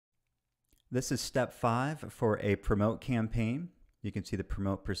This is step 5 for a promote campaign. You can see the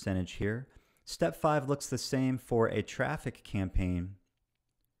promote percentage here. Step 5 looks the same for a traffic campaign.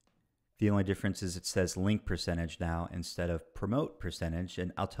 The only difference is it says link percentage now instead of promote percentage,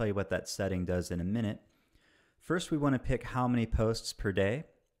 and I'll tell you what that setting does in a minute. First, we want to pick how many posts per day.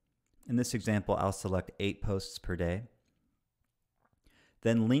 In this example, I'll select 8 posts per day.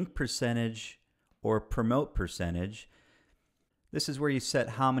 Then link percentage or promote percentage. This is where you set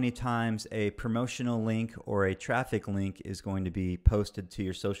how many times a promotional link or a traffic link is going to be posted to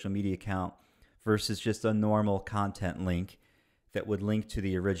your social media account versus just a normal content link that would link to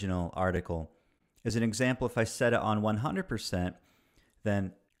the original article. As an example, if I set it on 100%,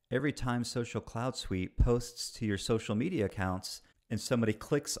 then every time Social Cloud Suite posts to your social media accounts and somebody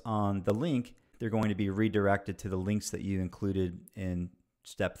clicks on the link, they're going to be redirected to the links that you included in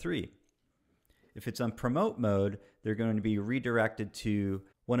step 3. If it's on promote mode, they're going to be redirected to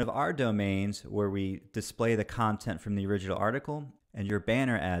one of our domains where we display the content from the original article and your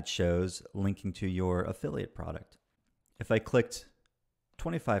banner ad shows linking to your affiliate product. If I clicked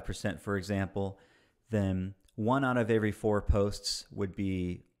 25%, for example, then 1 out of every 4 posts would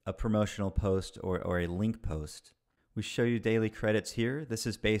be a promotional post or a link post. We show you daily credits here. This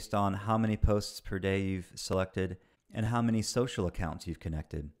is based on how many posts per day you've selected and how many social accounts you've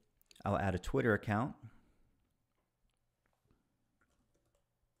connected. I'll add a Twitter account.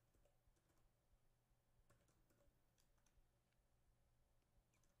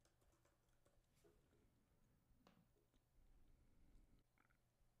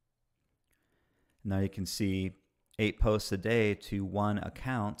 Now you can see 8 posts a day to 1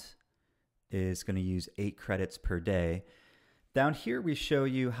 account is going to use 8 credits per day. Down here we show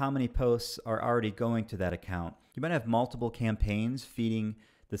you how many posts are already going to that account. You might have multiple campaigns feeding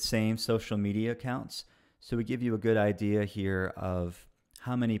the same social media accounts, so we give you a good idea here of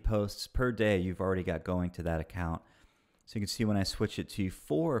how many posts per day you've already got going to that account. So you can see when I switch it to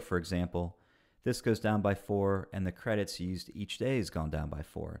 4, for example, this goes down by 4 and the credits used each day has gone down by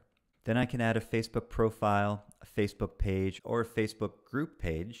 4. Then I can add a Facebook profile, a Facebook page, or a Facebook group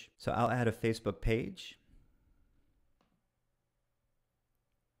page. So I'll add a Facebook page.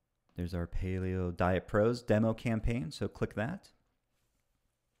 There's our Paleo Diet Pros demo campaign, so click that.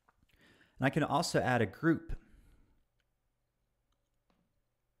 And I can also add a group.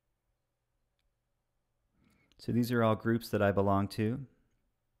 So these are all groups that I belong to.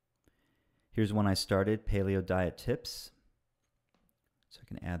 Here's one I started, Paleo Diet Tips. So I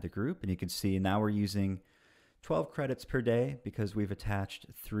can add the group, and you can see now we're using 12 credits per day because we've attached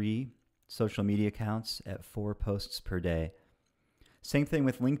 3 social media accounts at 4 posts per day. Same thing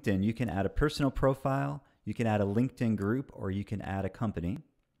with LinkedIn. You can add a personal profile, you can add a LinkedIn group, or you can add a company.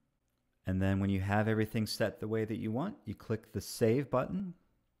 And then when you have everything set the way that you want, you click the Save button.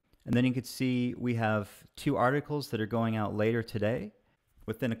 And then you can see we have 2 articles that are going out later today.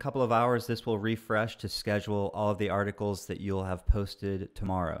 Within a couple of hours, this will refresh to schedule all of the articles that you'll have posted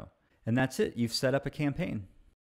tomorrow. And that's it. You've set up a campaign.